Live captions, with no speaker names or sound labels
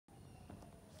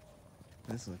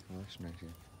This is a collection right here.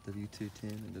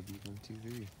 W210 and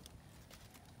w123.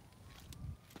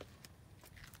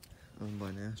 Owned by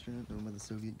an astronaut, owned by the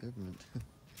Soviet government.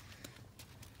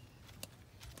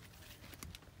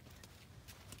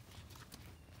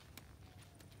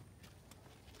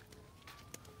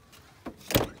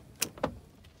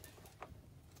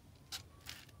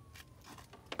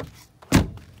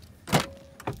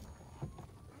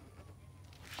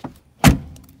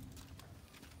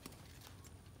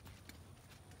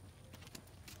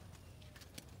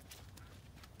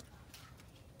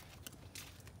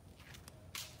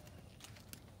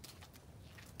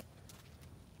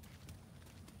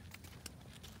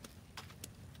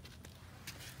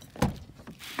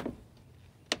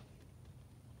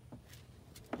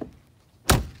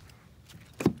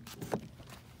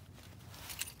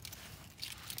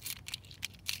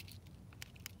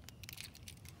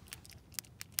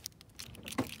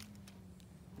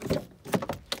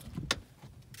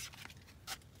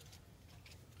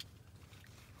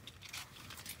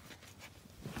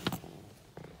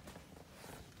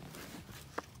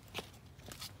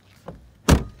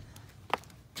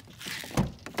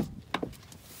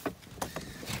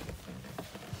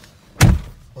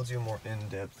 We'll do a more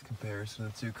in-depth comparison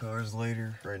of the two cars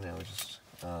later. Right now it's just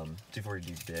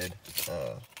 240D dead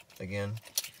again.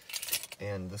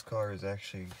 And this car is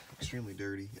actually extremely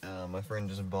dirty. My friend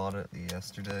just bought it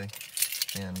yesterday,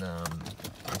 and I'll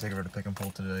take it over to pick and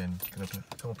pull today and get up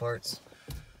a couple parts.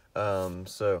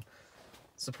 So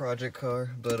it's a project car,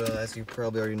 but as you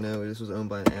probably already know, this was owned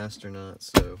by an astronaut,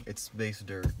 so it's base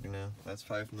dirt, you know. That's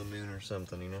probably from the moon or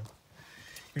something, you know.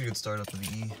 Here's a good start up with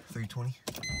the E320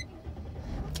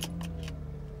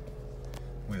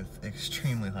 with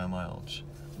extremely high mileage.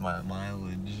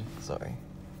 Sorry.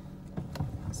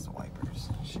 That's the wipers.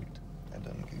 Shoot, I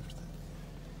done goofed.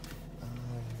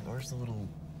 Where's the little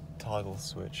toggle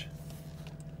switch?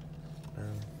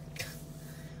 I'm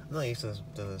not used to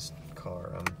this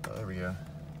car. There we go.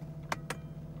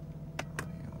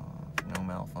 No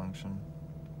malfunction.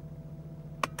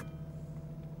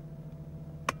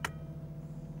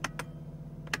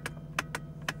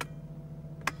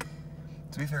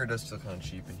 To be fair, it does feel kind of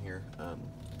cheap in here. To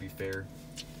be fair.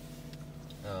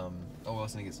 Oh, I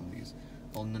was gonna get some of these.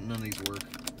 Well, none of these work.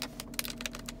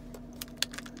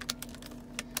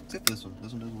 Except this one.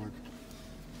 This one does work.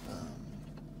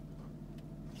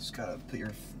 Just gotta put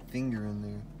your finger in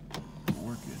there and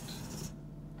work it.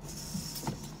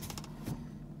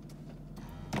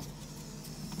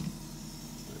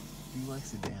 But he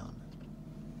likes it down.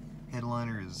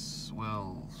 Headliner is,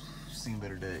 well, seen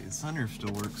better days. Sunroof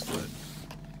still works, but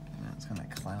man, it's kind of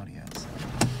cloudy outside.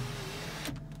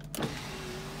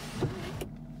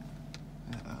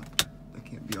 That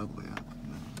can't be all the way up.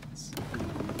 No,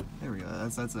 there we go.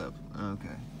 That's up.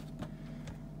 Okay.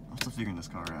 I'm still figuring this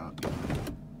car out.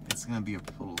 It's gonna be a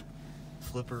little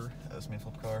flipper. It's a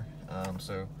flip car.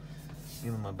 So me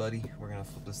and my buddy, we're gonna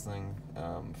flip this thing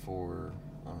for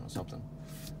I don't know, something.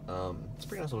 It's a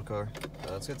pretty nice little car.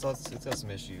 It's got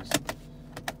some issues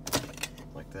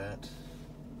like that.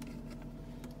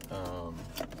 But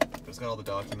it's got all the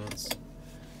documents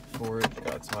for it.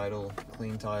 Got a title,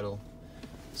 clean title,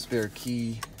 spare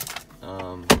key,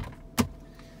 and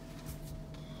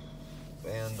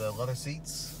leather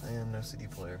seats, and no CD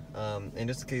player. And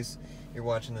just in case you're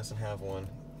watching this and have one,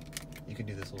 you can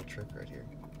do this little trick right here.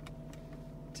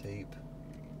 Tape,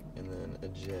 and then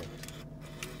eject.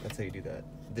 That's how you do that.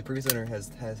 The previous owner has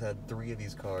had 3 of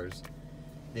these cars.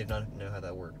 They did not know how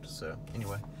that worked. So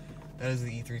anyway, that is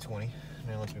the E320.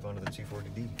 Now let's move on to the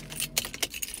 240D.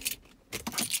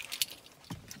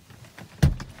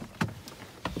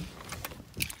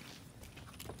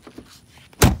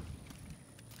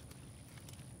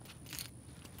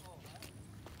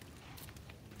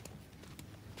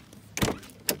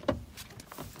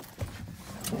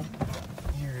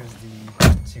 Here is the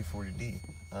 240D.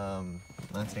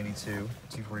 1982,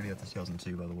 240D at the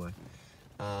 2002, by the way.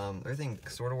 Everything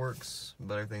sort of works,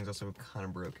 but everything's also kind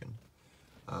of broken.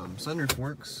 Sunroof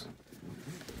works,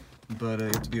 but you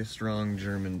have to be a strong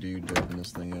German dude to open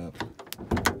this thing up.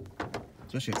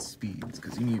 Especially at speeds,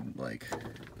 because you need, like,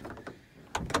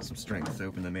 some strength to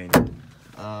open the manual.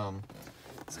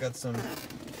 It's got some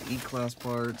E-Class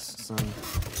parts, some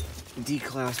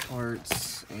D-Class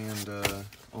parts, and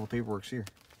all the paperwork's here.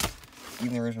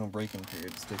 Even the original break-in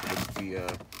period stick with the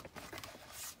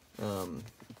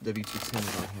W210 I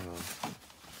have.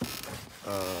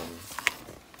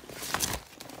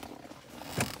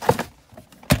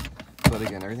 But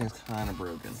again, everything's kind of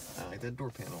broken. Like that door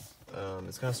panel.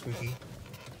 It's kind of squeaky.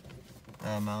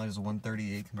 Mileage is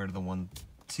 138 compared to the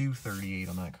 238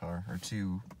 on that car, or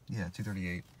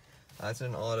 238. It's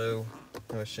an auto.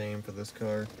 No shame for this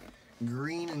car.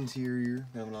 Green interior.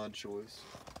 Kind of an odd choice.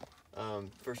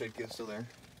 First aid kit's still there.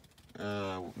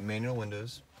 Manual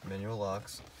windows, manual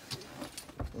locks,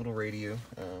 little radio.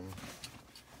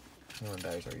 My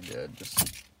battery's already dead.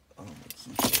 Just my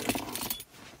key for it.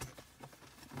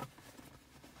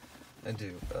 I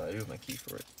do have my key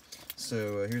for it.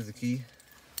 So here's the key.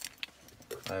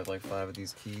 I have like 5 of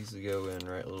these keys to go in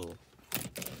right little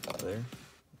there.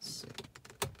 Let's see.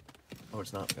 Oh,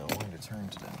 it's not going to turn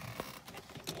today.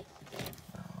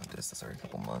 Oh, this already a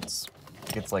couple months.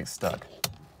 It gets like stuck,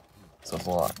 so it's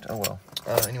locked. Oh well.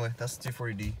 Anyway, that's the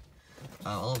 240D.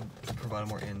 I'll provide a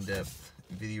more in-depth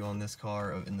video on this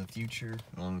car in the future,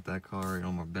 along with that car, and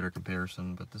a more better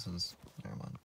comparison. But this is